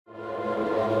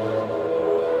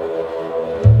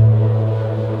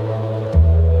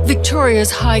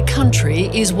Victoria's high country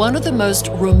is one of the most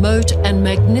remote and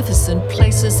magnificent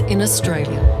places in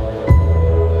Australia.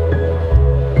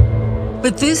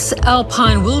 But this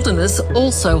alpine wilderness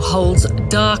also holds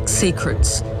dark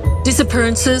secrets,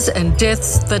 disappearances and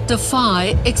deaths that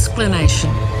defy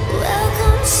explanation.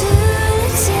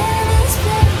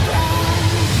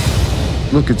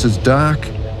 Look, it's as dark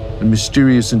and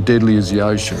mysterious and deadly as the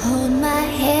ocean. Hold my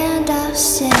hand, I'll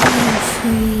set you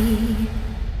free.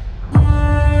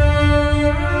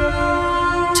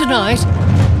 Tonight,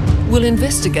 we'll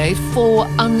investigate 4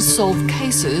 unsolved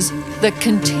cases that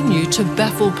continue to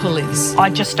baffle police. I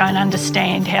just don't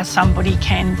understand how somebody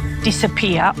can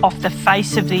disappear off the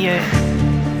face of the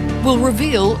earth. We'll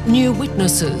reveal new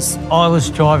witnesses. I was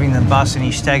driving the bus and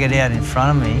he staggered out in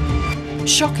front of me.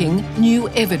 Shocking new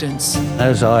evidence.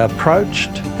 As I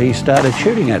approached, he started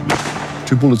shooting at me.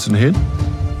 2 bullets in the head,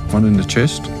 1 in the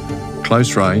chest,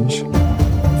 close range.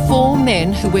 4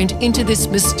 men who went into this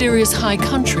mysterious high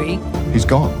country. He's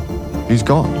gone. He's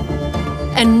gone.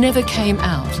 And never came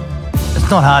out. It's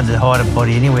not hard to hide a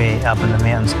body anywhere up in the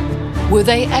mountains. Were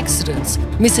they accidents,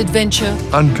 misadventure,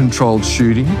 Uncontrolled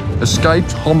shooting,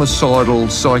 escaped homicidal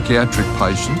psychiatric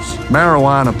patients,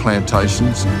 marijuana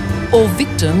plantations, or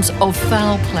victims of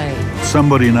foul play?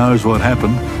 Somebody knows what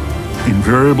happened.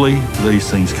 Invariably, these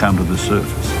things come to the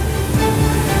surface.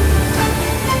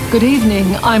 Good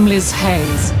evening, I'm Liz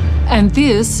Hayes, and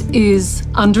this is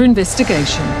Under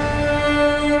Investigation.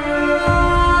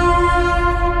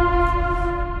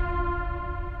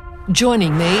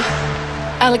 Joining me,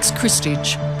 Alex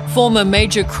Christich, former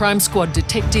Major Crime Squad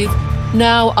detective,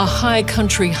 now a high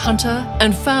country hunter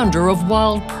and founder of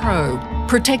Wild Pro,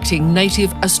 protecting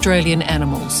native Australian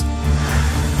animals.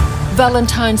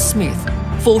 Valentine Smith,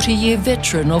 40-year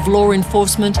veteran of law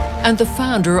enforcement and the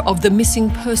founder of the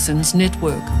Missing Persons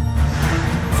Network.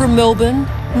 From Melbourne,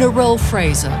 Narelle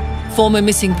Fraser, former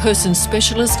missing persons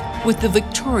specialist with the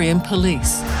Victorian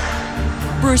Police.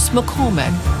 Bruce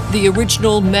McCormack, the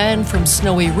original man from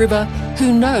Snowy River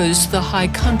who knows the high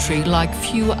country like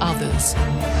few others.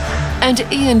 And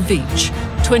Ian Veach,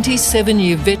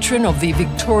 27-year veteran of the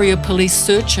Victoria Police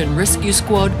Search and Rescue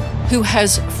Squad who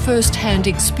has first-hand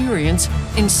experience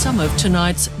in some of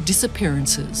tonight's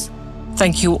disappearances.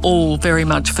 Thank you all very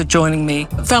much for joining me.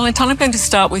 Valentine, I'm going to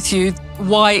start with you.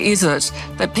 Why is it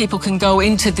that people can go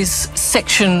into this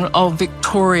section of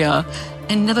Victoria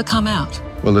and never come out?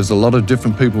 Well, there's a lot of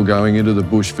different people going into the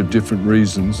bush for different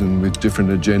reasons and with different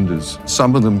agendas.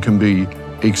 Some of them can be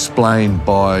explained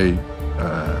by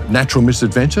natural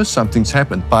misadventure, something's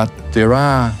happened, but there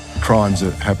are crimes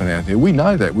that happen out there. We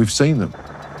know that, we've seen them.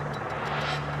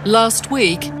 Last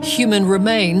week, human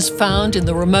remains found in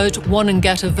the remote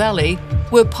Wonnangatta Valley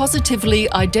were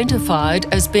positively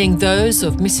identified as being those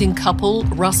of missing couple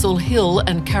Russell Hill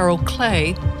and Carol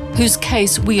Clay, whose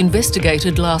case we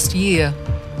investigated last year.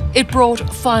 It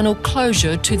brought final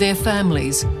closure to their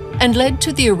families and led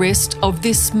to the arrest of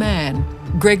this man,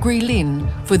 Gregory Lynn,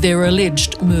 for their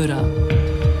alleged murder.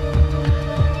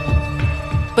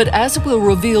 But as we'll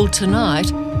reveal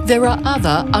tonight, there are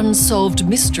other unsolved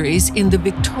mysteries in the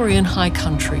Victorian high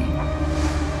country.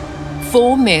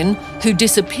 4 men who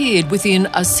disappeared within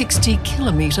a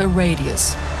 60-kilometre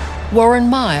radius. Warren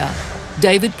Meyer,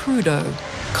 David Prudhoe,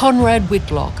 Conrad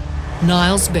Whitlock,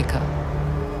 Niles Becker.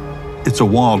 It's a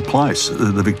wild place.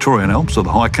 The Victorian Alps, or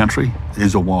the high country,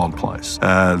 is a wild place.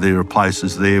 There are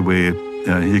places there where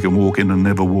you can walk in and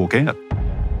never walk out.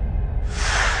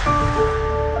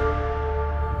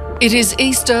 It is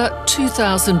Easter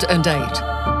 2008.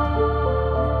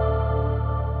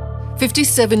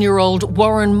 57-year-old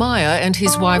Warren Meyer and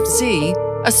his wife Zee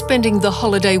are spending the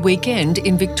holiday weekend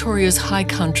in Victoria's high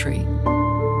country.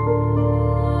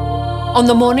 On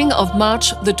the morning of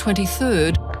March the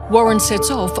 23rd, Warren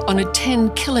sets off on a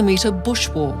 10-kilometre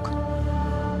bushwalk.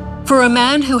 For a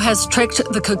man who has trekked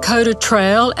the Kokoda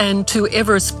Trail and to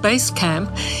Everest Base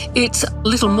Camp, it's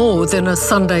little more than a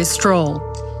Sunday stroll.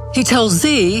 He tells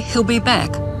Zee he'll be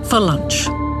back for lunch.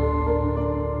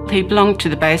 He belonged to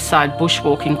the Bayside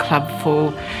Bushwalking Club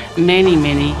for many,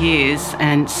 many years,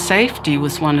 and safety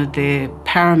was one of their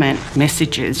paramount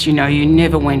messages. You know, you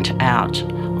never went out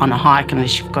on a hike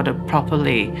unless you've got a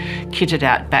properly kitted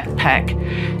out backpack.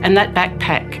 And that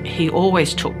backpack he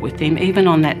always took with him, even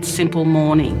on that simple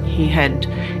morning. He had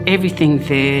everything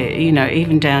there, you know,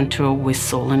 even down to a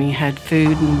whistle, and he had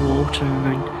food and water,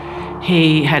 and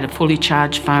he had a fully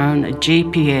charged phone, a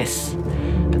GPS.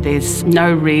 There's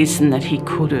no reason that he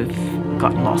could have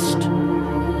got lost.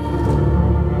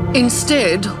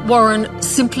 Instead, Warren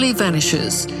simply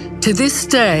vanishes. To this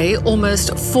day,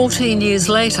 almost 14 years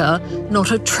later,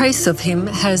 not a trace of him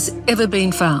has ever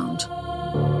been found.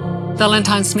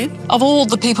 Valentine Smith? Of all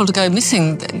the people to go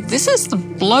missing, this is the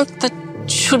bloke that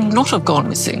should not have gone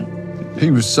missing.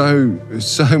 He was so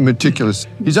meticulous.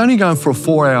 He's only going for a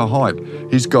 4-hour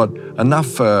hike. He's got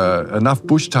enough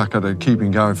bush tucker to keep him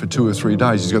going for 2 or 3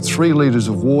 days. He's got 3 litres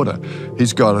of water.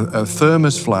 He's got a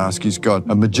thermos flask. He's got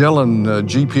a Magellan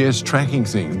GPS tracking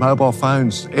thing, mobile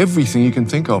phones, everything you can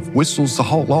think of, whistles, the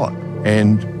whole lot.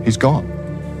 And he's gone.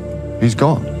 He's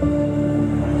gone.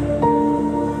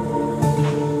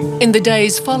 In the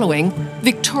days following,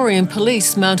 Victorian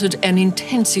police mounted an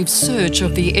intensive search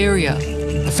of the area.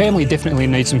 The family definitely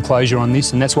needs some closure on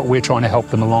this, and that's what we're trying to help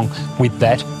them along with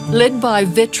that. Led by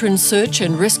veteran search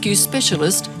and rescue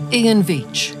specialist Ian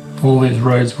Veach. All these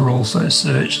roads were also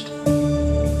searched.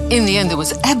 In the end, there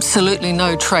was absolutely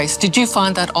no trace. Did you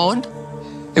find that odd?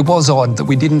 It was odd that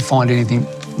we didn't find anything,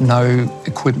 no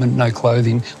equipment, no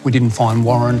clothing. We didn't find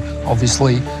Warren,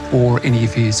 obviously, or any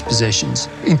of his possessions.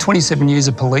 In 27 years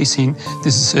of policing,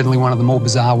 this is certainly one of the more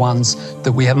bizarre ones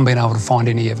that we haven't been able to find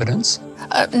any evidence.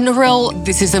 Narelle,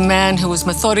 this is a man who was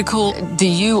methodical. Do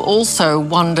you also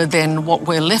wonder then what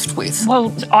we're left with?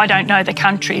 Well, I don't know the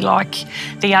country like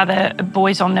the other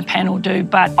boys on the panel do,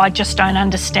 but I just don't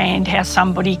understand how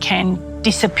somebody can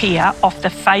disappear off the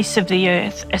face of the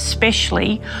earth,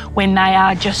 especially when they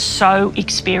are just so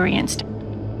experienced.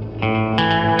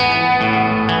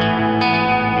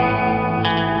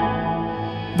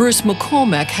 Bruce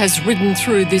McCormack has ridden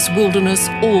through this wilderness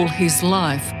all his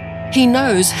life. He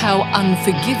knows how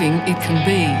unforgiving it can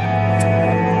be.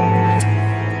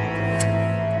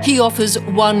 He offers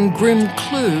one grim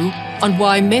clue on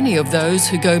why many of those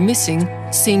who go missing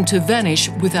seem to vanish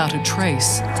without a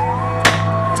trace.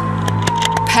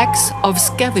 Packs of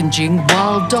scavenging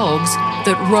wild dogs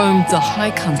that roam the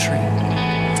high country.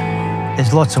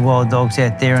 There's lots of wild dogs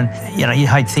out there, and you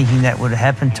hate thinking that would have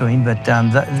happened to him, but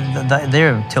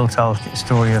they're a telltale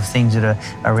story of things that are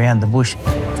around the bush.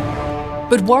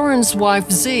 But Warren's wife,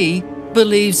 Z,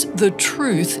 believes the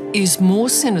truth is more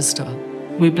sinister.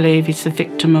 We believe he's the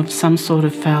victim of some sort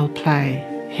of foul play.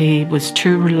 He was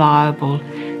too reliable,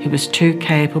 he was too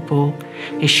capable.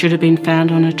 He should have been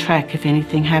found on a track if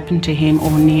anything happened to him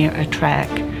or near a track.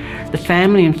 The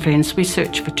family and friends, we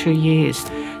searched for 2 years.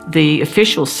 The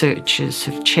official searchers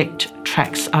have checked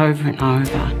tracks over and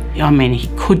over. I mean, he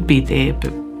could be there,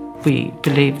 but we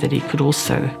believe that he could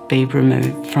also be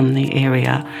removed from the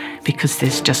area because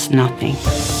there's just nothing.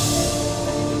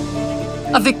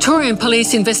 A Victorian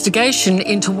police investigation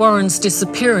into Warren's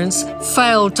disappearance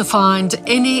failed to find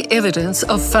any evidence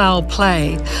of foul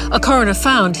play. A coroner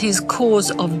found his cause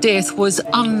of death was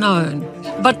unknown.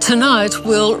 But tonight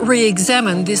we'll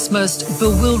re-examine this most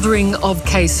bewildering of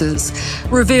cases,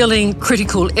 revealing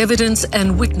critical evidence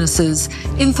and witnesses,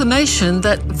 information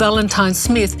that Valentine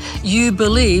Smith, you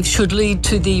believe, should lead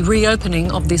to the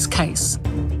reopening of this case.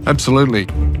 Absolutely.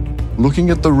 Looking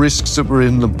at the risks that were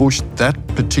in the bush that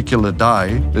particular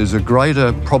day, there's a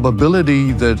greater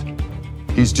probability that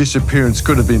his disappearance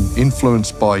could have been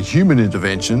influenced by human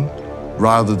intervention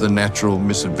rather than natural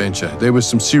misadventure. There were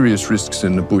some serious risks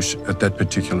in the bush at that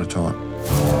particular time.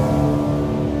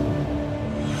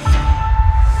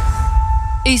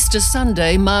 Easter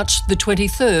Sunday, March the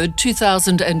 23rd,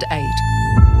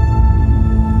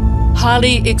 2008.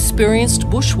 Highly experienced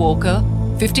bushwalker,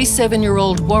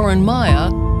 57-year-old Warren Meyer,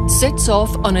 sets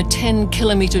off on a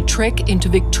 10-kilometre trek into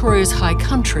Victoria's high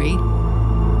country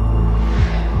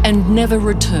and never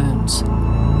returns.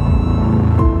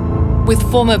 With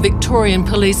former Victorian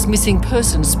Police missing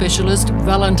persons specialist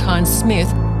Valentine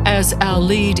Smith as our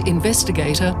lead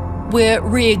investigator, we're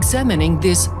re-examining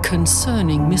this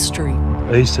concerning mystery.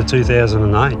 Easter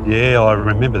 2008, yeah, I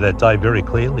remember that day very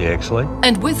clearly, actually.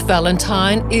 And with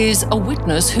Valentine is a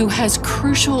witness who has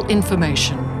crucial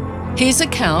information. His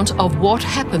account of what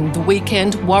happened the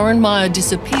weekend Warren Meyer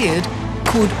disappeared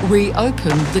could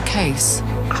reopen the case.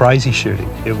 Crazy shooting.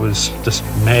 It was just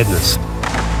madness.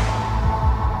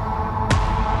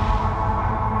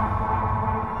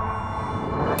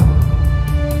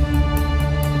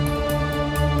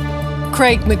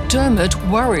 Craig McDermott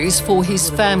worries for his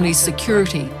family's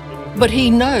security, but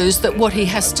he knows that what he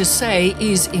has to say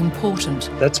is important.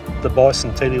 That's the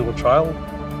Bicentennial Trail.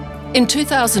 In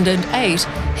 2008,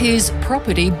 his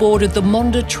property bordered the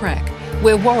Monda track,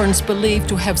 where Warren's believed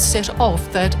to have set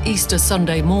off that Easter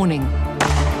Sunday morning.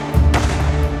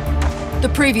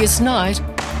 The previous night,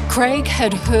 Craig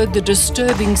had heard the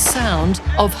disturbing sound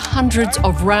of hundreds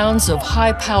of rounds of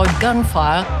high-powered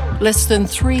gunfire less than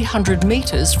 300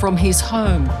 metres from his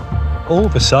home. All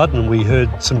of a sudden, we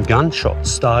heard some gunshots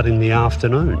start in the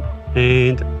afternoon,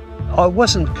 and I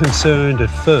wasn't concerned at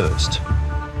first,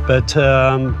 but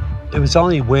It was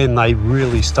only when they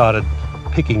really started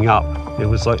picking up, it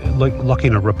was like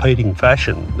in a repeating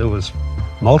fashion. There was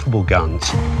multiple guns.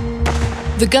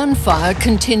 The gunfire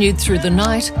continued through the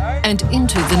night and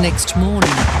into the next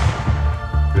morning.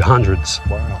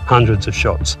 Hundreds of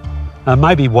shots.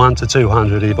 Maybe 100 to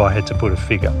 200 if I had to put a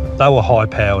figure. They were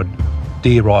high-powered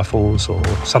deer rifles or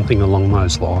something along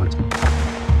those lines.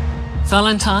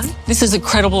 Valentine, this is a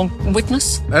credible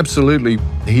witness? Absolutely.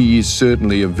 He is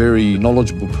certainly a very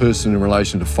knowledgeable person in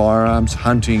relation to firearms,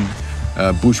 hunting,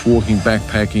 bushwalking,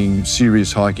 backpacking,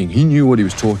 serious hiking. He knew what he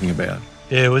was talking about.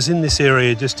 Yeah, it was in this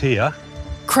area just here.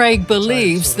 Craig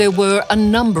believes there were a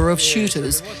number of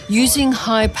shooters using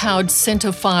high-powered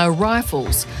centre-fire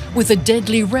rifles with a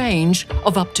deadly range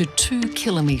of up to 2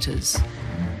 kilometres.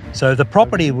 So the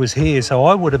property was here, so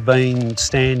I would have been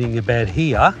standing about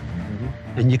here,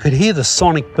 and you could hear the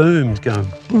sonic booms going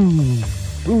boom,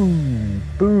 boom,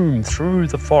 boom through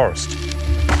the forest.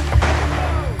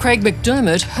 Craig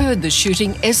McDermott heard the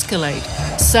shooting escalate,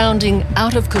 sounding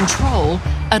out of control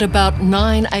at about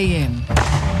 9 a.m.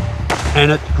 And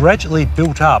it gradually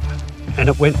built up and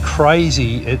it went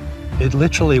crazy. It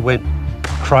literally went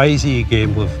crazy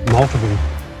again with multiple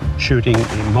shooting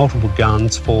in multiple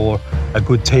guns for a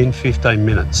good 10, 15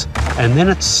 minutes. And then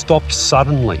it stopped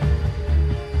suddenly.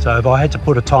 So if I had to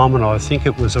put a time on it, I think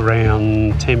it was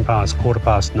around 10 past,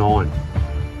 9:15.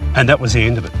 And that was the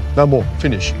end of it. No more.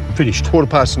 Finished.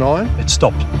 9:15? It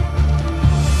stopped.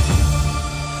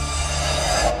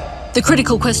 The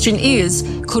critical question is,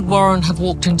 could Warren have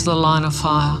walked into the line of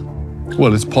fire?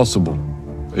 Well, it's possible.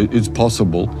 It's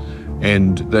possible.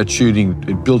 And that shooting,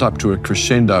 it built up to a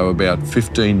crescendo about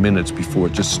 15 minutes before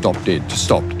it just stopped dead. Just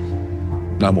stopped.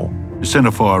 No more.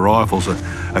 Centrefire rifles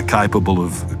are capable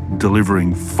of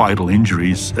delivering fatal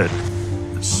injuries at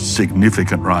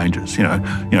significant ranges. You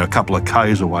know, a couple of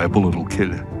Ks away, a bullet will kill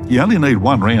you. You only need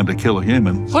one round to kill a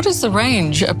human. What is the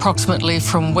range approximately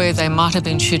from where they might have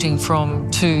been shooting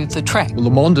from to the track? Well, the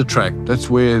Monda track, that's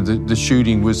where the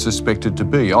shooting was suspected to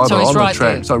be. Either on the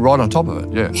track, so right on top of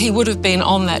it, yeah. He would have been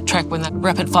on that track when that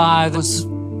rapid fire was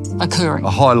occurring.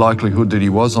 A high likelihood that he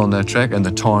was on that track and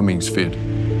the timings fit.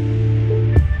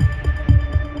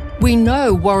 We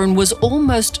know Warren was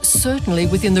almost certainly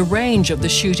within the range of the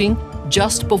shooting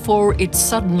just before it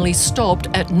suddenly stopped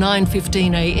at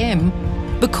 9:15 a.m.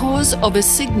 because of a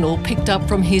signal picked up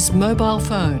from his mobile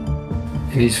phone.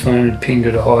 And his phone had pinged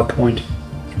at a high point.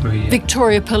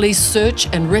 Victoria Police Search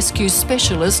and Rescue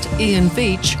Specialist Ian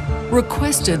Veach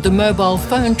requested the mobile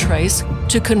phone trace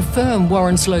to confirm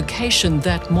Warren's location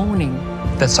that morning.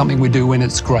 That's something we do when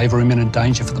it's grave or imminent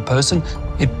danger for the person.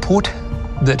 It put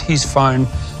that his phone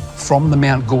from the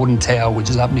Mount Gordon Tower, which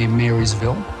is up near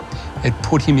Marysville, it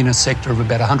put him in a sector of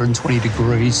about 120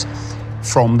 degrees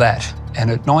from that.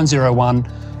 And at 9:01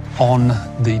 on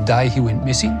the day he went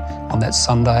missing, on that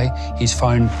Sunday, his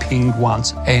phone pinged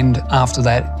once, and after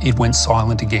that, it went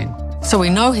silent again. So we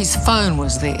know his phone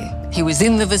was there. He was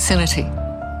in the vicinity.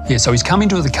 Yeah, so he's come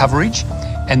into the coverage,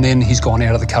 and then he's gone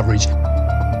out of the coverage.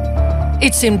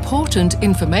 It's important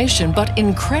information, but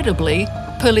incredibly,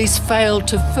 police failed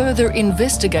to further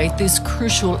investigate this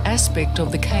crucial aspect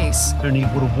of the case. And he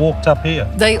would have walked up here.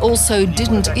 They also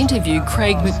didn't interview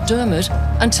Craig McDermott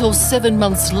until 7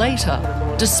 months later,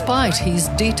 despite his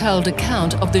detailed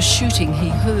account of the shooting he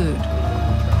heard.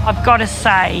 I've got to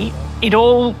say, it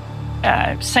all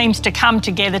seems to come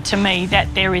together to me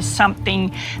that there is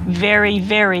something very,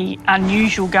 very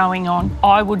unusual going on.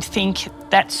 I would think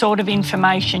that sort of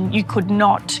information you could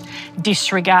not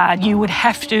disregard. You would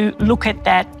have to look at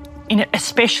that,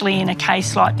 especially in a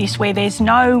case like this where there's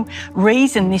no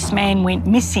reason this man went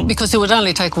missing. Because it would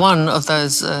only take one of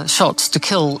those shots to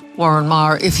kill Warren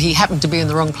Meyer if he happened to be in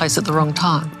the wrong place at the wrong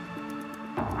time.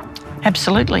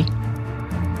 Absolutely.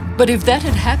 But if that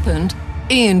had happened,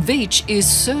 Ian Veach is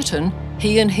certain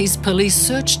he and his police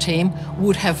search team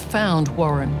would have found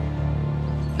Warren.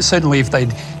 Certainly if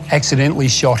they'd accidentally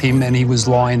shot him and he was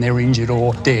lying there injured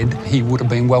or dead, he would have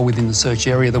been well within the search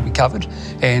area that we covered.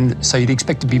 And so you'd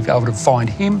expect to be able to find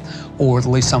him or at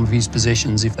least some of his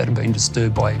possessions if they'd have been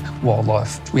disturbed by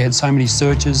wildlife. We had so many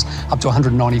searches, up to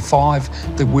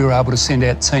 195, that we were able to send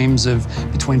out teams of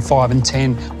between 5 and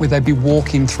 10 where they'd be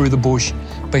walking through the bush,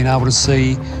 being able to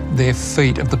see their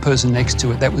feet of the person next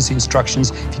to it. That was the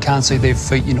instructions. If you can't see their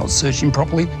feet, you're not searching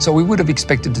properly. So we would have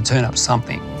expected to turn up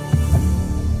something.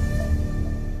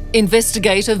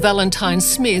 Investigator Valentine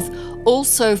Smith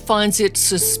also finds it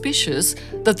suspicious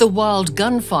that the wild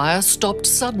gunfire stopped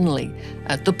suddenly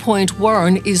at the point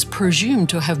Warren is presumed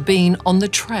to have been on the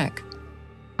track.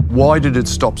 Why did it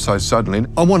stop so suddenly?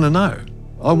 I want to know.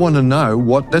 I want to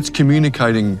know that's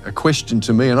communicating a question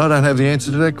to me, and I don't have the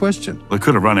answer to that question. They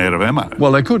could have run out of ammo.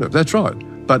 Well, they could have, that's right.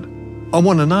 But I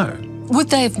want to know. Would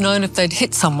they have known if they'd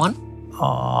hit someone?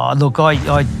 Oh, look,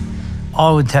 I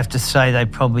would have to say they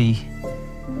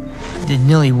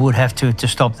nearly would have to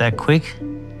stop that quick.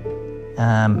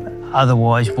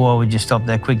 Otherwise, why would you stop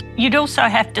that quick? You'd also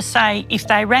have to say if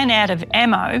they ran out of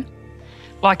ammo,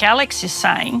 like Alex is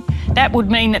saying, that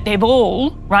would mean that they've all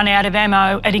run out of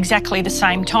ammo at exactly the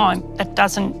same time. That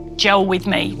doesn't gel with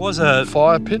me. It was a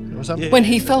Fire pit or something? When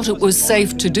he felt it was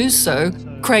safe to do so,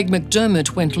 Craig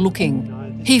McDermott went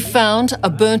looking. He found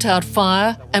a burnt-out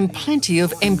fire and plenty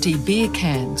of empty beer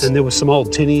cans. And there were some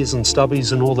old tinnies and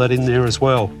stubbies and all that in there as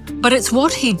well. But it's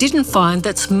what he didn't find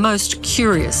that's most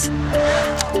curious.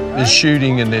 They're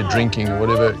shooting and they're drinking or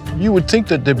whatever. You would think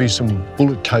that there'd be some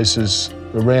bullet cases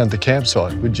around the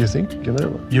campsite, would you think? You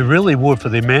know? You really would, for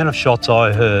the amount of shots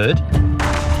I heard.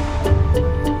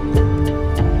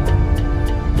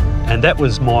 And that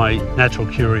was my natural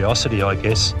curiosity, I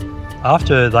guess.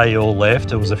 After they all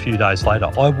left, it was a few days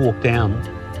later, I walked down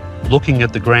looking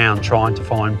at the ground trying to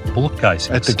find bullet casings.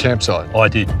 At the campsite? I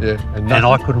did. Yeah. And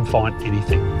I couldn't find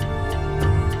anything.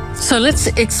 So let's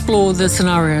explore the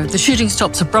scenario. The shooting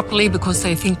stops abruptly because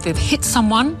they think they've hit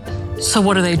someone. So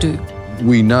what do?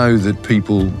 We know that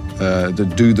people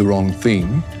that do the wrong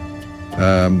thing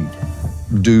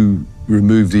do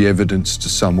remove the evidence to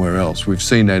somewhere else. We've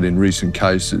seen that in recent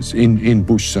cases, in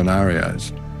bush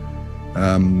scenarios.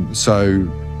 So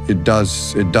it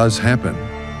does happen.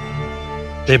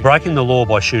 They're breaking the law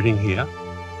by shooting here.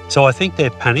 So I think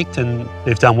they've panicked and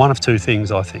they've done one of two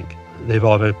things, I think. They've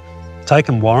either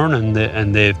taken Warren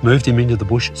and they've moved him into the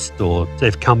bushes, or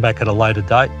they've come back at a later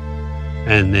date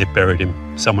and they've buried him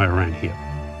somewhere around here.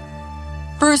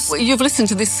 Bruce, you've listened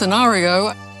to this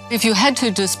scenario. If you had to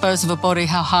dispose of a body,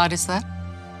 how hard is that?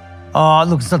 Oh,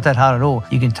 look, it's not that hard at all.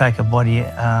 You can take a body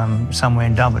somewhere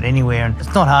and dump it anywhere, and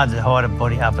it's not hard to hide a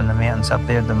body up in the mountains up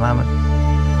there at the moment.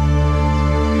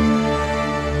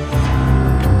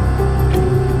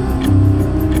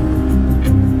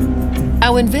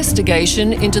 Our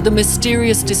investigation into the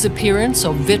mysterious disappearance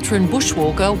of veteran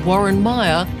bushwalker Warren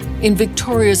Meyer in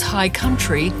Victoria's high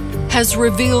country has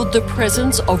revealed the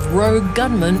presence of rogue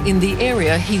gunmen in the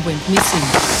area he went missing.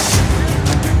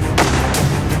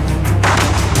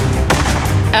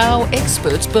 Our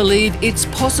experts believe it's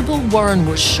possible Warren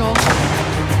was shot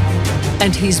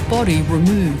and his body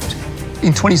removed.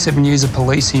 In 27 years of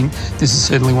policing, this is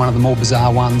certainly one of the more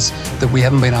bizarre ones that we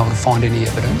haven't been able to find any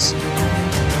evidence.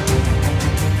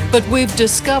 But we've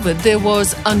discovered there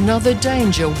was another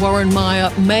danger Warren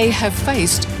Meyer may have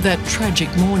faced that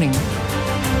tragic morning.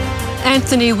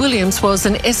 Anthony Williams was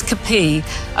an escapee,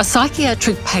 a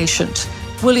psychiatric patient.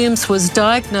 Williams was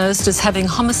diagnosed as having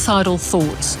homicidal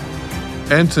thoughts.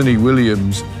 Anthony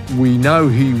Williams, we know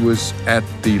he was at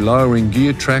the lowering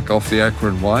gear track off the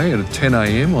Akron Way at 10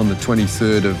 a.m. on the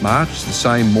 23rd of March, the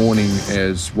same morning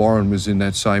as Warren was in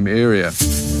that same area.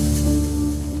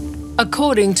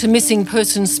 According to missing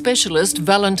persons specialist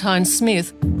Valentine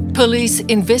Smith, police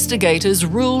investigators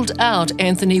ruled out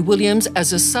Anthony Williams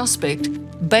as a suspect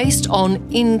based on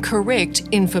incorrect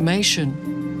information.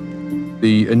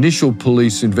 The initial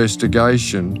police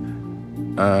investigation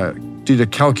did a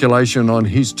calculation on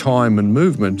his time and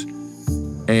movement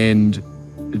and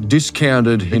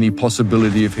discounted any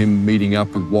possibility of him meeting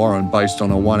up with Warren based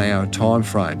on a 1 hour time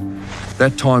frame.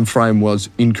 That time frame was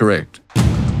incorrect.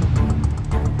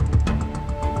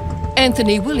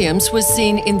 Anthony Williams was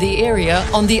seen in the area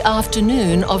on the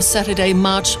afternoon of Saturday,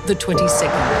 March the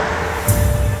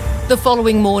 22nd. The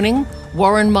following morning,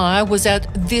 Warren Meyer was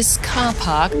at this car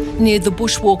park near the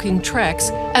bushwalking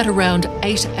tracks at around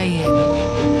 8 a.m.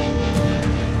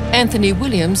 Anthony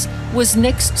Williams was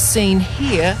next seen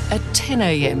here at 10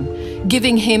 a.m,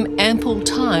 giving him ample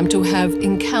time to have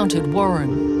encountered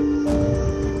Warren.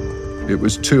 It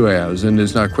was 2 hours, and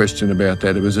there's no question about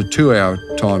that. It was a 2 hour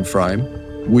time frame,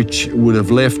 which would have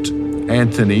left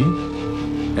Anthony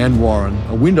and Warren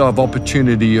a window of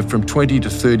opportunity of from 20 to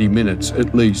 30 minutes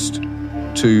at least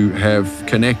to have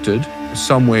connected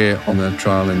somewhere on that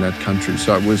trail in that country.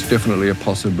 So it was definitely a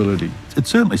possibility. It's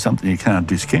certainly something you can't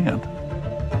discount.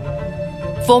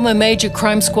 Former Major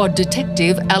Crime Squad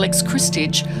detective Alex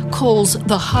Christich calls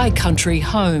the high country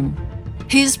home.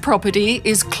 His property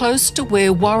is close to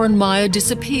where Warren Meyer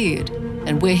disappeared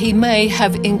and where he may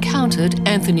have encountered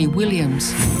Anthony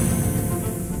Williams.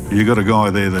 You've got a guy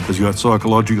there that has got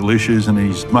psychological issues and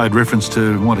he's made reference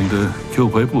to wanting to kill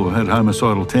people or had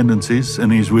homicidal tendencies,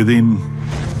 and he's within,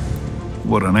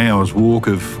 what, an hour's walk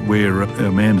of where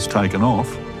a man has taken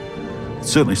off.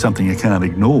 certainly something you can't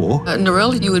ignore.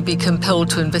 Narelle, you would be compelled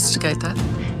to investigate that?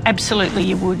 Absolutely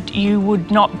you would.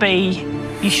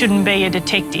 You shouldn't be a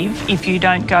detective if you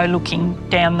don't go looking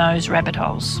down those rabbit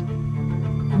holes.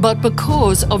 But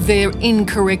because of their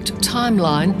incorrect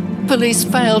timeline, police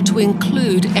failed to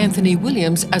include Anthony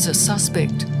Williams as a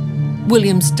suspect.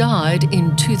 Williams died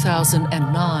in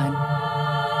 2009.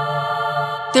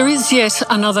 There is yet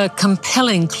another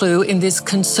compelling clue in this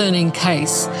concerning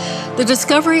case: the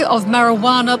discovery of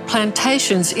marijuana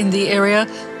plantations in the area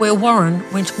where Warren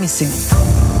went missing.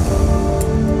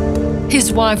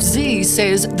 His wife Z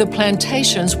says the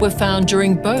plantations were found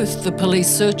during both the police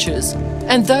searches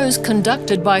and those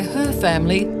conducted by her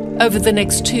family over the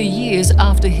next 2 years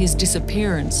after his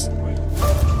disappearance.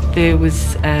 There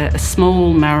was a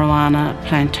small marijuana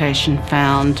plantation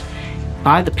found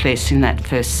by the police in that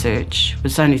first search. It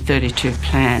was only 32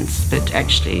 plants, but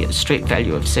actually a street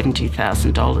value of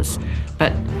 $70,000.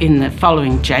 But in the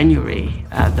following January,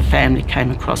 the family came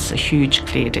across a huge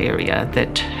cleared area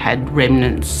that had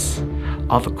remnants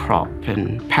of a crop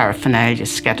and paraphernalia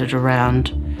scattered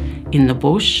around in the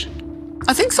bush.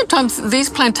 I think sometimes these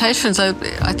plantations, I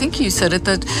think you said it,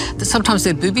 that sometimes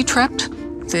they're booby-trapped.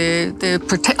 They're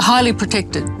highly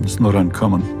protected. It's not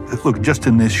uncommon. Look, just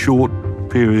in this short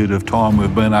period of time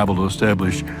we've been able to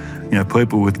establish,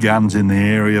 people with guns in the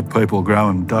area, people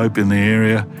growing dope in the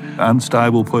area,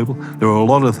 unstable people. There are a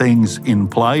lot of things in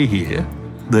play here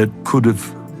that could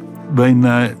have been,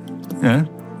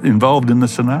 involved in the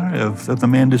scenario of the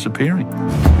man disappearing.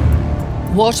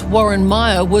 What Warren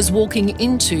Meyer was walking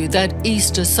into that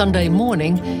Easter Sunday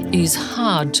morning is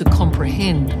hard to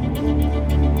comprehend.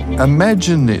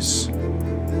 Imagine this.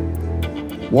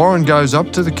 Warren goes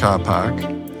up to the car park,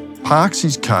 parks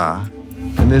his car,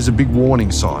 and there's a big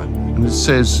warning sign. And it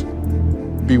says,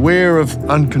 "Beware of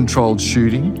uncontrolled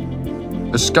shooting,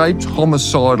 escaped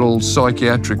homicidal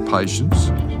psychiatric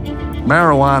patients,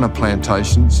 marijuana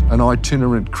plantations and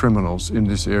itinerant criminals in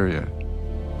this area."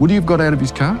 Would he have got out of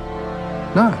his car?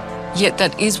 No. Yet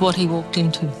that is what he walked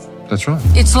into. That's right.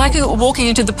 It's like walking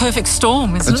into the perfect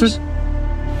storm, isn't That's it? it.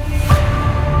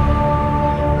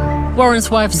 Warren's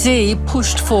wife Z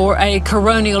pushed for a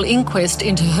coronial inquest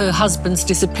into her husband's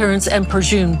disappearance and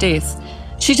presumed death.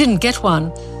 She didn't get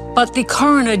one, but the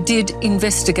coroner did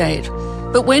investigate.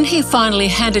 But when he finally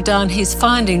handed down his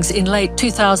findings in late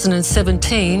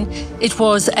 2017, it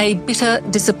was a bitter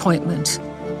disappointment.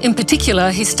 In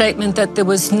particular, his statement that there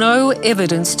was no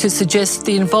evidence to suggest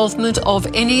the involvement of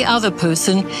any other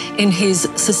person in his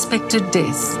suspected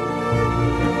death.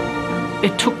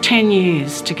 It took 10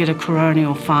 years to get a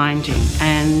coronial finding,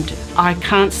 and I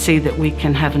can't see that we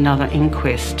can have another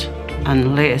inquest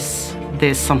unless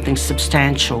there's something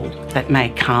substantial that may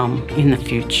come in the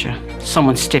future.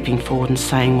 Someone stepping forward and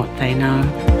saying what they know.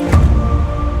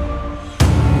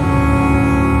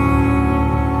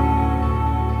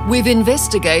 We've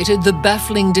investigated the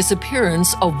baffling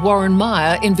disappearance of Warren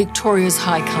Meyer in Victoria's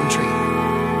high country.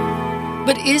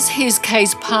 But is his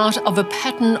case part of a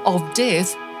pattern of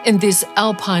death in this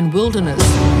alpine wilderness?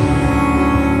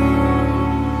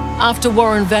 After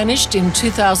Warren vanished in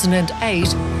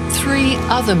 2008, 3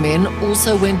 other men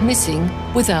also went missing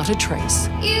without a trace.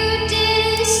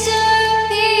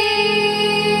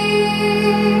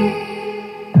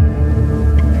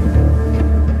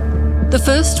 The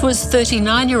first was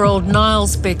 39-year-old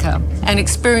Niles Becker, an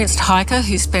experienced hiker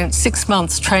who spent 6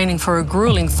 months training for a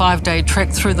grueling 5-day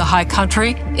trek through the high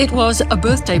country. It was a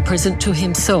birthday present to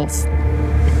himself.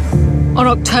 On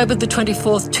October the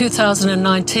 24th,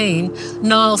 2019,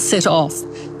 Niles set off,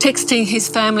 texting his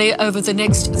family over the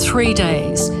next 3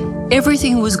 days.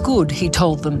 Everything was good, he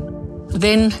told them.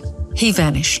 Then he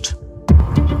vanished.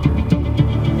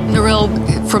 Narelle,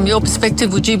 from your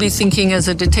perspective, would you be thinking as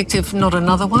a detective, not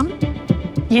another one?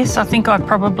 Yes, I think I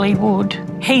probably would.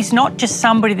 He's not just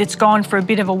somebody that's gone for a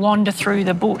bit of a wander through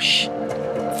the bush.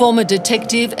 Former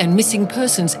detective and missing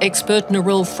persons expert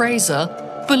Narelle Fraser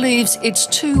believes it's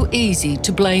too easy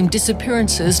to blame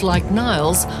disappearances like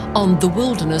Niles on the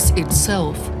wilderness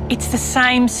itself. It's the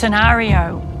same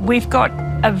scenario. We've got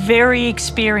a very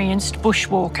experienced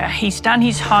bushwalker. He's done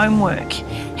his homework.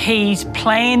 He's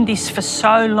planned this for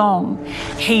so long.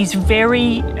 He's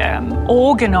very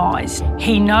organised.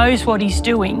 He knows what he's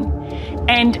doing.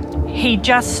 And he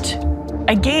just,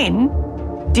 again,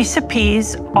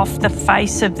 disappears off the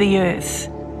face of the earth.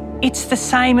 It's the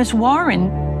same as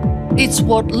Warren. It's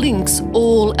what links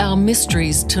all our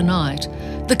mysteries tonight.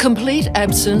 The complete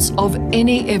absence of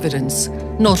any evidence,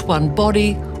 not one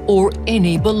body or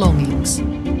any belongings.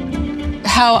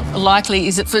 How likely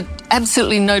is it for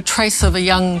absolutely no trace of a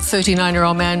young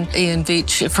 39-year-old man, Ian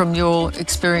Veach, from your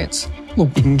experience?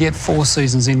 Look, you can get 4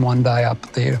 seasons in one day up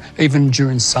there, even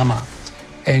during summer.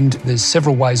 And there's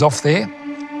several ways off there.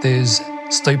 There's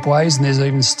steep ways, and there's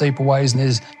even steeper ways, and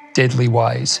there's deadly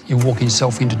ways. You're walking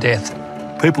yourself into death.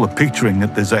 People are picturing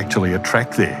that there's actually a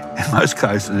track there. In most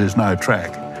cases, there's no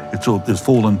track. There's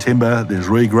fallen timber, there's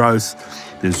regrowth,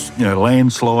 there's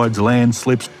landslides,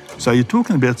 landslips. So you're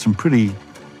talking about some pretty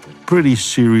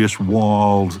serious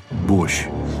wild bush.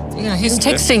 He's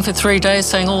texting for 3 days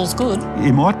saying all's good.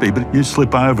 He might be, but you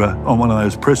slip over on one of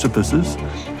those precipices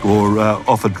or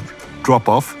off a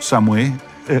drop-off somewhere,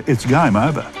 it's game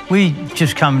over. We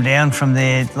just come down from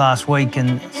there last week,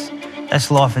 and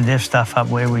that's life and death stuff up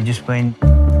where we've just been.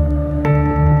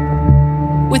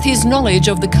 With his knowledge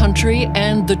of the country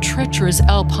and the treacherous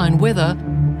alpine weather,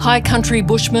 high country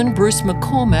bushman Bruce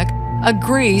McCormack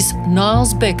agrees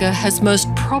Niles Becker has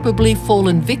most probably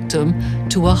fallen victim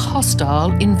to a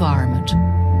hostile environment.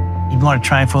 You might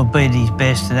train for it, be at his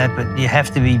best and that, but you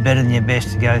have to be better than your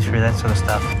best to go through that sort of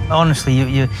stuff. Honestly,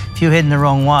 if you're heading the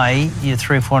wrong way, you're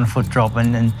 300 or 400 foot drop,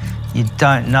 and you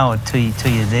don't know it till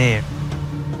you're there.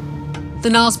 The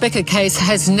Niles Becker case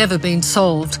has never been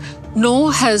solved,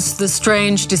 nor has the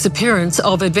strange disappearance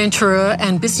of adventurer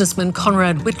and businessman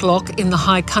Conrad Whitlock in the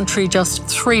high country just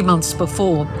 3 months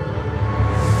before.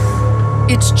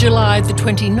 It's July the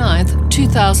 29th,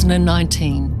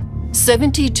 2019.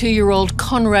 72-year-old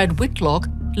Conrad Whitlock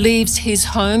leaves his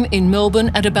home in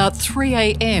Melbourne at about 3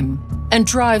 a.m. and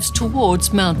drives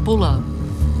towards Mount Buller.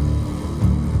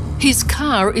 His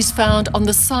car is found on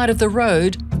the side of the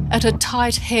road at a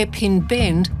tight hairpin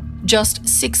bend just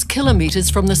 6 kilometres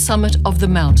from the summit of the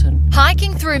mountain.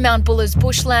 Hiking through Mount Buller's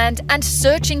bushland and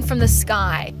searching from the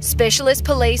sky, specialist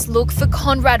police look for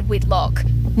Conrad Whitlock.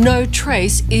 No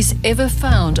trace is ever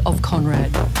found of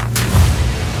Conrad.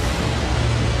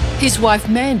 His wife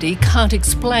Mandy can't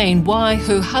explain why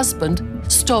her husband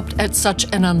stopped at such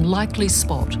an unlikely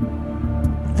spot.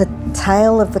 The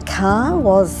tail of the car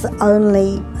was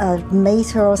only a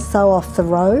metre or so off the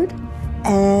road,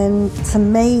 and to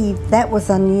me that was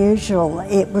unusual.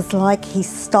 It was like he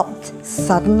stopped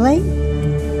suddenly.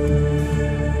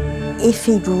 If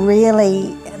he'd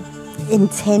really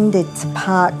intended to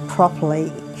park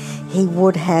properly, he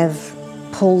would have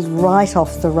pulled right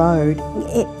off the road.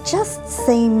 It just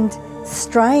seemed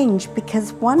strange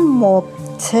because one more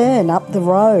turn up the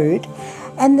road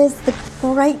and there's the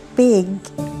great big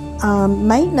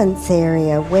maintenance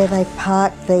area where they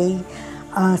park the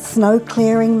snow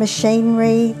clearing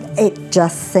machinery. It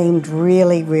just seemed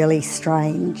really, really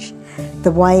strange,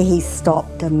 the way he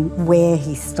stopped and where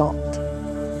he stopped.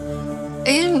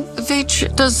 Ian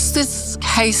Veitch, does this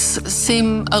case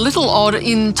seem a little odd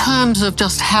in terms of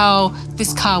just how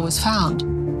this car was found?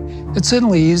 It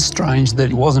certainly is strange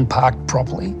that it wasn't parked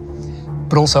properly,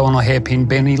 but also on a hairpin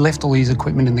bend. He left all his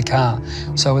equipment in the car,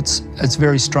 so it's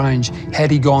very strange. Had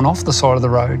he gone off the side of the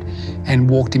road and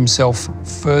walked himself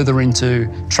further into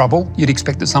trouble, you'd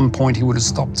expect at some point he would have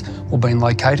stopped or been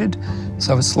located.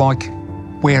 So it's like,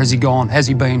 where has he gone? Has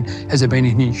there been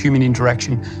any human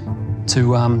interaction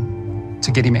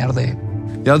to get him out of there?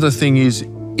 The other thing is,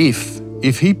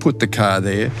 if he put the car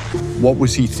there, what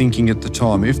was he thinking at the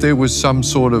time? If there was some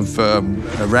sort of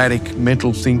erratic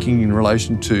mental thinking in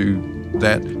relation to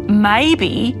that?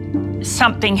 Maybe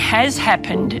something has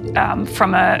happened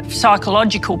from a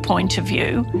psychological point of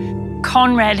view.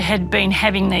 Conrad had been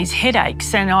having these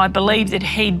headaches, and I believe that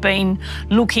he'd been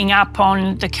looking up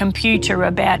on the computer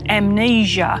about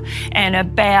amnesia and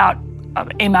about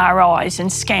MRIs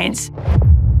and scans.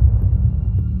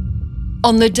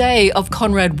 On the day of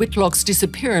Conrad Whitlock's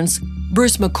disappearance,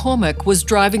 Bruce McCormack was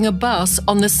driving a bus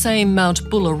on the same Mount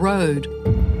Buller road.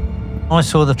 I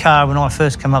saw the car when I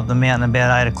first came up the mountain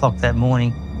about 8 o'clock that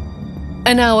morning.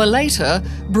 An hour later,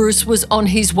 Bruce was on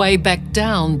his way back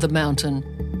down the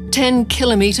mountain. 10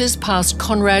 kilometres past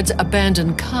Conrad's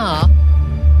abandoned car,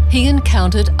 he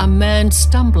encountered a man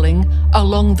stumbling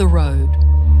along the road.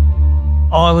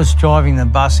 I was driving the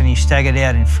bus and he staggered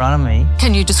out in front of me.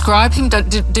 Can you describe him?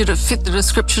 Did it fit the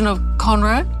description of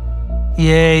Conrad?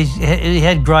 Yeah, he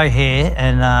had grey hair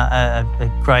and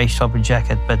a grey type of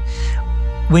jacket, but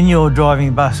when you're driving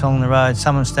a bus along the road,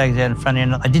 someone staggers out in front of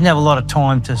you, and I didn't have a lot of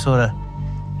time to sort of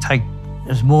it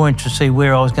was more interested to see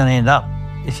where I was going to end up,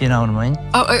 if you know what I mean.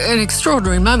 Oh, an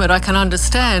extraordinary moment, I can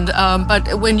understand.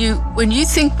 But when you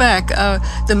think back,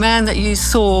 the man that you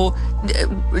saw,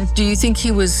 do you think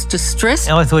he was distressed?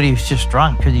 I thought he was just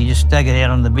drunk because he just staggered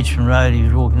out on the bitumen road. He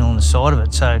was walking along the side of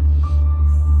it. So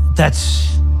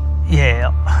that's,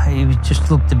 yeah, he just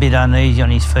looked a bit uneasy on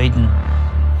his feet, and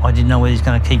I didn't know whether he was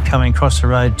going to keep coming across the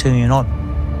road to me or not.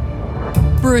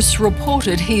 Bruce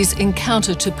reported his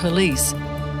encounter to police.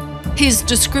 His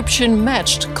description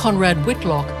matched Conrad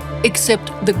Whitlock,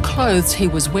 except the clothes he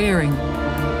was wearing.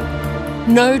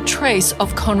 No trace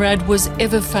of Conrad was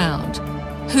ever found.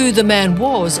 Who the man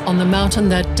was on the mountain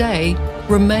that day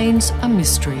remains a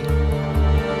mystery.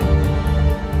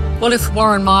 Well, if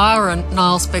Warren Meyer and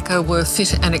Niles Becker were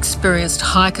fit and experienced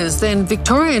hikers, then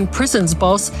Victorian Prisons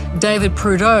boss David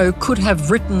Prudhoe could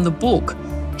have written the book.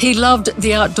 He loved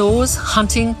the outdoors,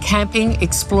 hunting, camping,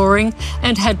 exploring,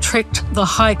 and had trekked the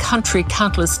high country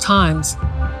countless times.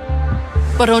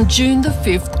 But on June the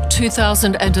 5th,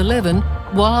 2011,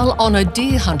 while on a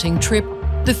deer hunting trip,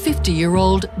 the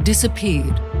 50-year-old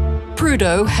disappeared.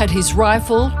 Prudhoe had his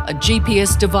rifle, a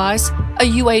GPS device, a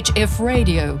UHF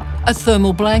radio, a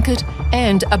thermal blanket,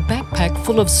 and a backpack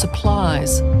full of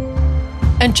supplies.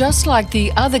 And just like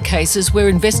the other cases we're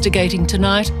investigating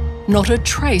tonight, not a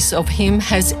trace of him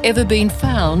has ever been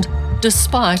found,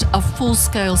 despite a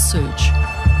full-scale search.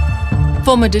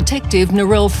 Former detective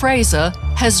Narelle Fraser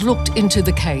has looked into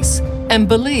the case and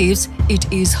believes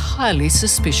it is highly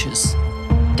suspicious.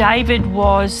 David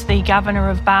was the governor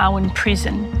of Barwon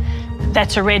Prison.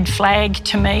 That's a red flag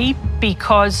to me,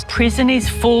 because prison is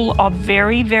full of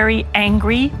very, very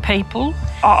angry people.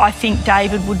 I think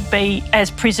David would be,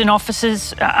 as prison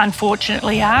officers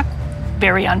unfortunately are,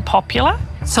 very unpopular.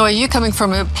 So are you coming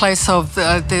from a place of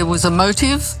there was a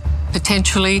motive,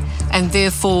 potentially, and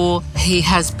therefore he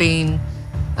has been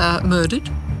murdered?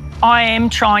 I am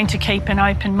trying to keep an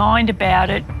open mind about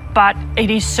it, but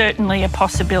it is certainly a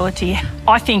possibility.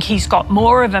 I think he's got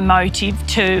more of a motive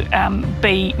to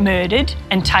be murdered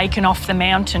and taken off the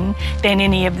mountain than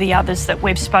any of the others that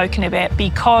we've spoken about,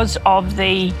 because of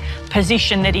the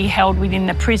position that he held within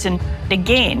the prison.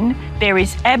 Again, there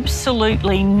is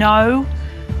absolutely no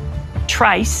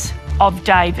trace of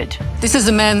David. This is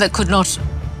a man that could not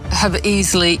have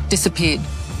easily disappeared.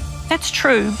 That's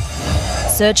true.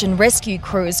 Search and rescue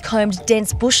crews combed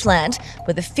dense bushland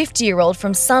where the 50-year-old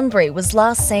from Sunbury was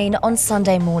last seen on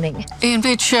Sunday morning. Ian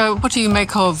Beach, what do you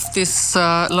make of this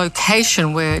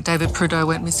location where David Prudhoe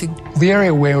went missing? The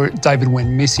area where David went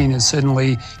missing is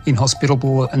certainly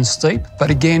inhospitable and steep, but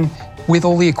again, with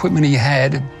all the equipment he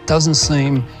had, it doesn't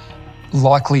seem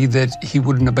likely that he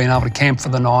wouldn't have been able to camp for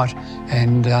the night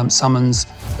and summons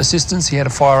assistance. He had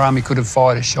a firearm, he could have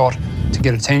fired a shot to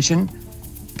get attention.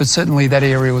 But certainly that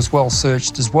area was well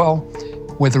searched as well.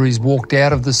 Whether he's walked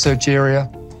out of the search area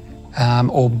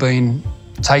or been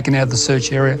taken out of the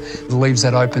search area leaves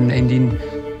that open ending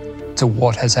to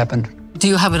what has happened. Do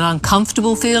you have an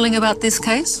uncomfortable feeling about this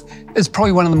case? It's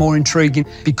probably one of the more intriguing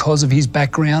because of his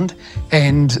background,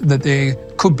 and that there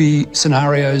could be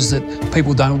scenarios that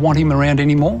people don't want him around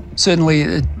anymore. Certainly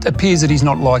it appears that he's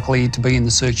not likely to be in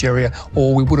the search area,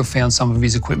 or we would have found some of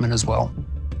his equipment as well.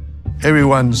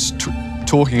 Everyone's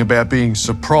talking about being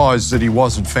surprised that he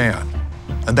wasn't found.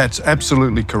 And that's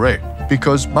absolutely correct,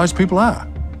 because most people are.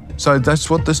 So that's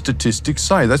what the statistics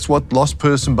say. That's what lost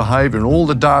person behaviour and all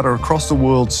the data across the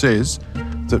world says,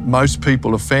 that most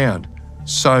people are found.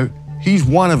 So he's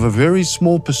one of a very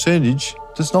small percentage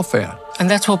that's not found. And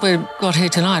that's what we've got here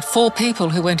tonight. 4 people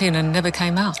who went in and never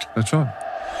came out. That's right.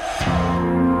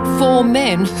 4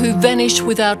 men who vanished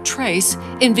without trace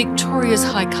in Victoria's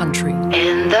high country.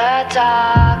 In the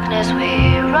darkness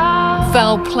we roam.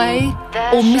 Foul play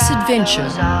or misadventure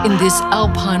in this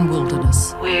alpine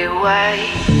wilderness. We wait.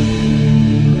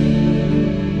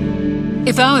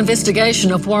 If our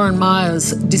investigation of Warren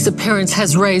Meyer's disappearance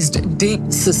has raised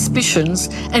deep suspicions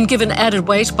and given added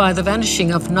weight by the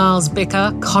vanishing of Niles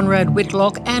Becker, Conrad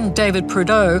Whitlock and David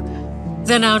Prudhoe,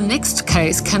 then our next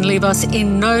case can leave us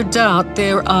in no doubt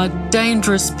there are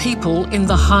dangerous people in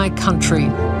the high country.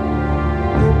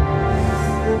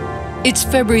 It's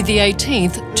February the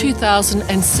 18th,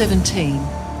 2017,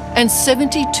 and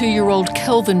 72-year-old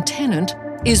Kelvin Tennant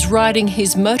is riding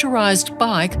his motorised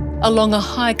bike along a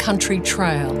high country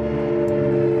trail.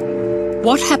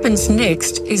 What happens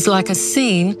next is like a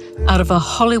scene out of a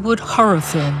Hollywood horror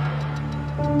film.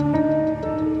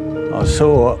 I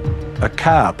saw a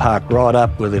car parked right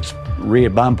up with its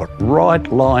rear bumper,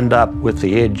 right lined up with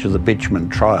the edge of the bitumen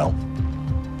trail.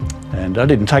 And I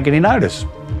didn't take any notice.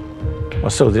 I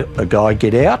saw a guy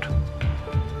get out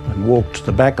and walk to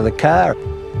the back of the car.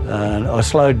 And I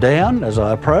slowed down as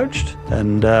I approached,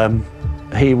 and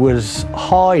he was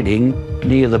hiding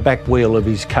near the back wheel of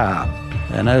his car.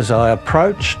 And as I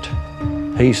approached,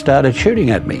 he started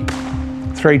shooting at me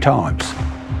 3 times.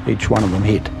 Each one of them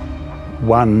hit.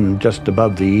 One just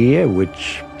above the ear,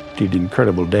 which did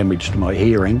incredible damage to my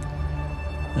hearing.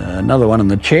 Another one in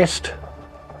the chest.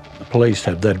 The police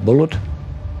have that bullet.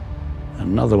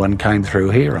 Another one came through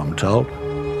here, I'm told.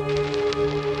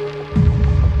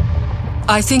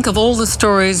 I think of all the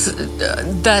stories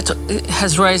that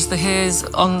has raised the hairs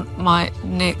on my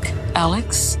neck,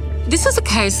 Alex. This is a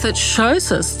case that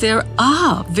shows us there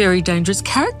are very dangerous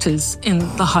characters in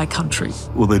the high country.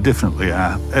 Well, there definitely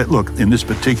are. Look, in this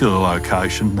particular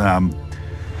location,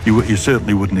 you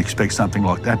certainly wouldn't expect something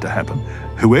like that to happen.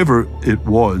 Whoever it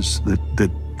was that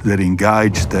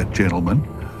engaged that gentleman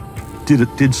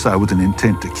did so with an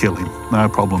intent to kill him. No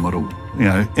problem at all. You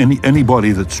know,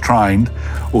 anybody that's trained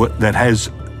or that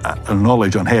has a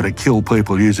knowledge on how to kill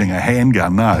people using a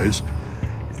handgun knows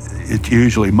it's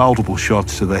usually multiple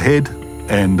shots to the head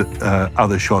and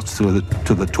other shots to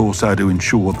the torso to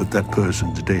ensure that that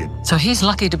person's dead. So he's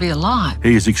lucky to be alive.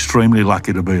 He is extremely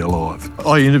lucky to be alive.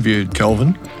 I interviewed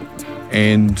Kelvin,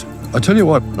 and I tell you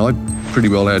what, I pretty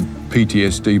well had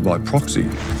PTSD by proxy.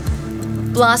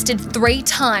 Blasted 3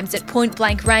 times at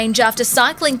point-blank range after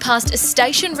cycling past a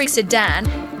stationary sedan.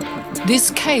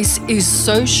 This case is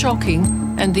so shocking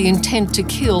and the intent to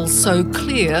kill so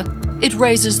clear, it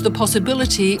raises the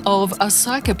possibility of a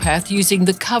psychopath using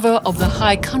the cover of the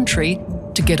high country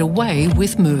to get away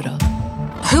with murder.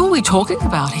 Who are we talking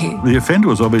about here? The offender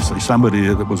was obviously somebody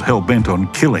that was hell-bent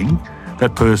on killing.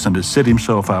 That person has set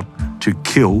himself up to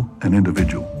kill an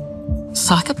individual.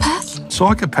 Psychopath?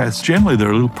 Psychopaths, generally,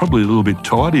 they're probably a little bit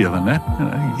tidier than that. You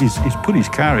know, he's put his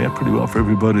car out pretty well for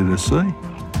everybody to see.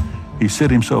 He set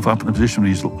himself up in a position where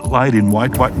he's laid in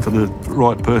wait, waiting for the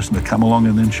right person to come along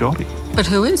and then shot him. But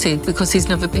who is he? Because he's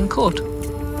never been caught.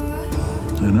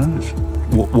 Who knows?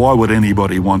 Why would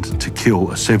anybody want to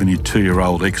kill a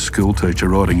 72-year-old ex-school teacher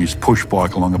riding his push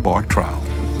bike along a bike trail?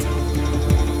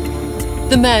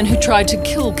 The man who tried to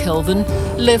kill Kelvin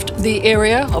left the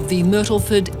area of the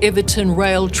Myrtleford-Everton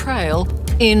Rail Trail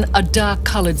in a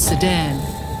dark-coloured sedan,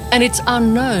 and it's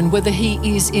unknown whether he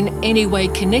is in any way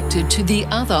connected to the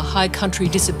other high country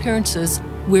disappearances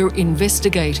we're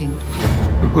investigating.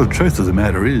 Well, the truth of the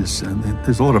matter is,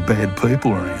 there's a lot of bad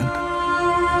people around.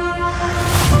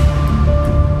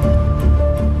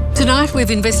 Tonight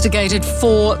we've investigated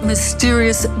 4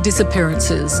 mysterious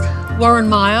disappearances. Warren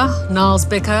Meyer, Niles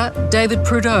Becker, David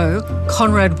Prudhoe,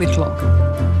 Conrad Whitlock.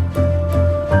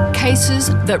 Cases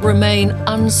that remain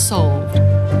unsolved.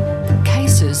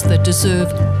 Cases that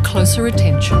deserve closer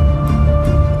attention.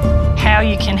 How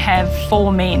you can have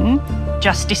 4 men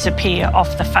just disappear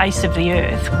off the face of the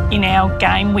earth. In our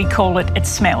game, we call it "it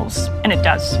smells," and it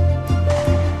does.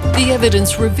 The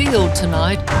evidence revealed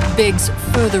tonight begs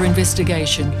further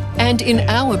investigation and, in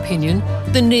our opinion,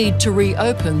 the need to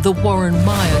reopen the Warren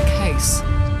Meyer case.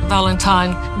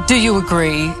 Valentine, do you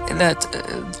agree that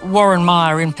Warren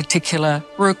Meyer in particular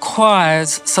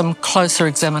requires some closer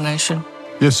examination?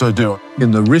 Yes, I do.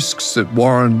 In the risks that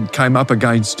Warren came up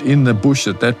against in the bush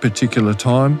at that particular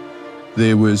time,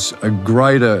 there was a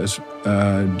greater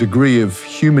degree of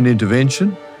human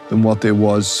intervention than what there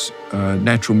was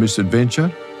natural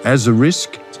misadventure. As a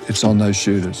risk, it's on those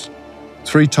shooters.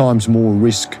 3 times more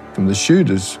risk from the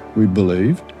shooters, we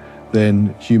believe,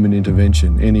 than human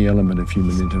intervention, any element of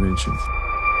human intervention.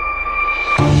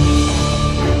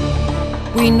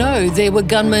 We know there were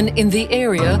gunmen in the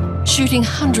area shooting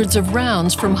hundreds of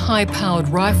rounds from high-powered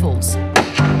rifles.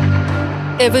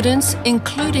 Evidence,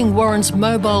 including Warren's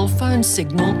mobile phone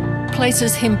signal,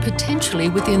 places him potentially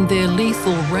within their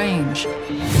lethal range.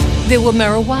 There were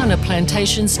marijuana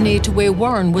plantations near to where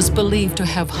Warren was believed to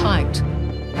have hiked.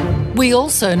 We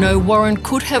also know Warren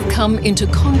could have come into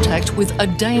contact with a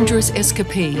dangerous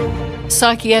escapee,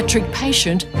 psychiatric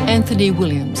patient Anthony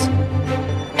Williams.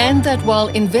 And that while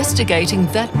investigating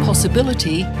that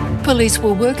possibility, police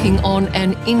were working on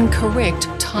an incorrect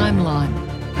timeline.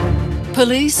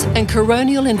 Police and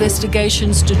coronial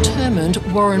investigations determined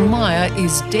Warren Meyer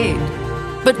is dead,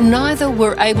 but neither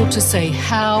were able to say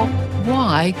how,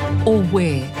 why, or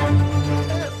where.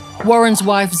 Warren's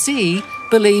wife Z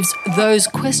believes those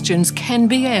questions can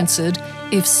be answered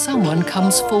if someone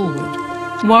comes forward.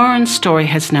 Warren's story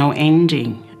has no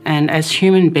ending, and as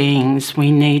human beings, we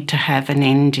need to have an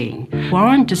ending.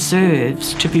 Warren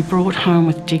deserves to be brought home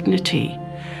with dignity.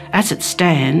 As it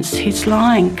stands, he's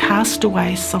lying cast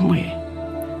away somewhere.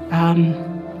 How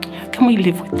can we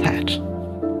live with that?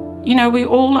 You know, we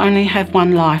all only have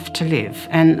one life to live,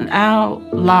 and our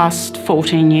last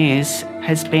 14 years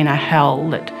has been a hell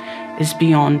that is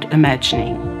beyond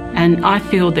imagining. And I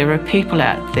feel there are people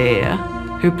out there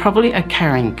who probably are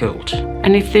carrying guilt.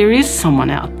 And if there is someone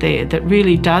out there that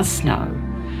really does know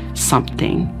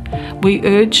something, we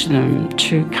urge them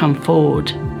to come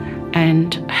forward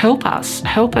and help us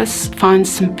find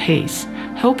some peace,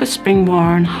 help us bring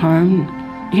Warren home.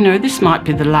 You know, this might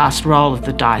be the last roll of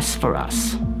the dice for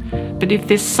us. But if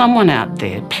there's someone out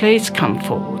there, please come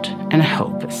forward and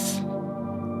help us.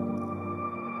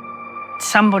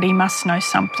 somebody must know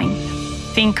something.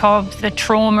 Think of the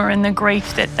trauma and the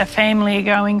grief that the family are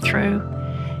going through,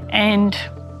 and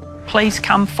please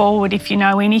come forward if you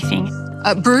know anything.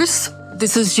 Bruce,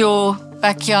 this is your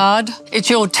backyard. It's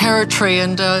your territory,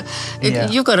 and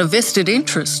you've got a vested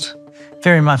interest.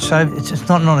 Very much so. It's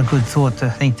not a good thought to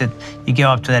think that you go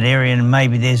up to that area and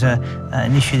maybe there's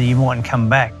an issue that you mightn't come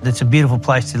back. It's a beautiful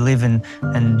place to live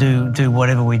and do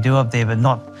whatever we do up there, but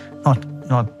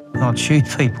not shoot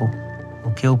people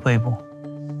or kill people.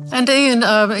 And Ian,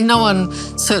 no one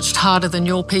searched harder than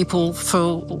your people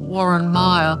for Warren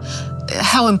Meyer.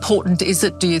 How important is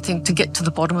it, do you think, to get to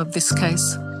the bottom of this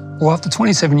case? Well, after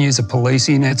 27 years of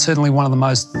policing, it's certainly one of the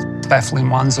most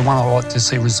baffling ones, the one I'd like to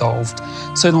see resolved.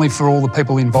 Certainly for all the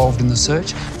people involved in the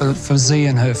search, but for Z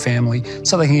and her family,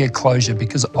 so they can get closure,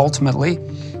 because ultimately,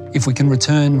 if we can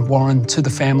return Warren to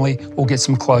the family or get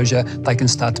some closure, they can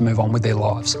start to move on with their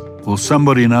lives. Well,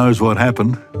 somebody knows what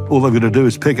happened. All they've got to do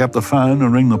is pick up the phone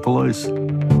and ring the police.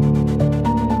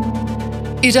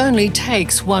 It only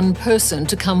takes one person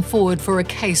to come forward for a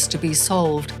case to be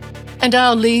solved. And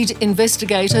our lead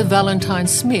investigator, Valentine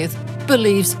Smith,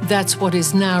 believes that's what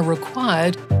is now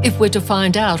required if we're to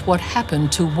find out what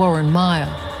happened to Warren Meyer.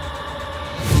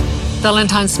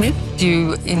 Valentine Smith,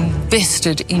 you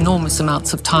invested enormous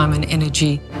amounts of time and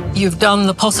energy. You've done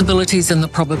the possibilities and the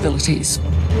probabilities.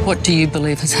 What do you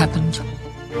believe has happened?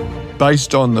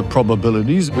 Based on the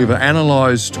probabilities, we've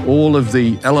analysed all of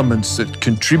the elements that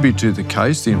contribute to the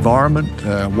case, the environment,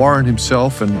 Warren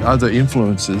himself and other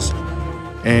influences.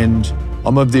 And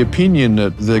I'm of the opinion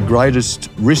that the greatest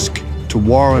risk to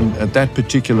Warren at that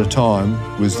particular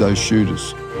time was those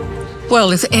shooters.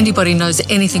 Well, if anybody knows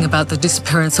anything about the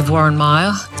disappearance of Warren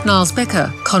Meyer, Niles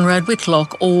Becker, Conrad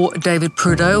Whitlock or David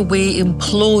Prudhoe, we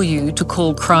implore you to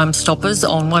call Crime Stoppers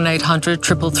on 1800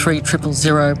 333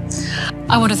 000.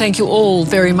 I want to thank you all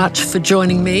very much for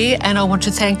joining me, and I want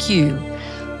to thank you.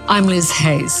 I'm Liz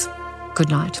Hayes. Good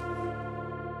night.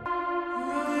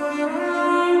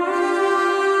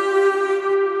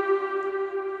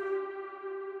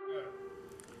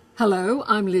 Hello,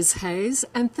 I'm Liz Hayes,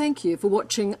 and thank you for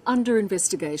watching Under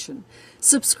Investigation.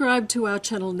 Subscribe to our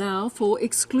channel now for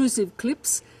exclusive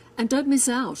clips, and don't miss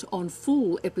out on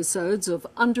full episodes of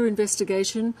Under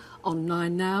Investigation on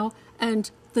 9Now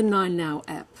and the 9Now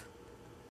app.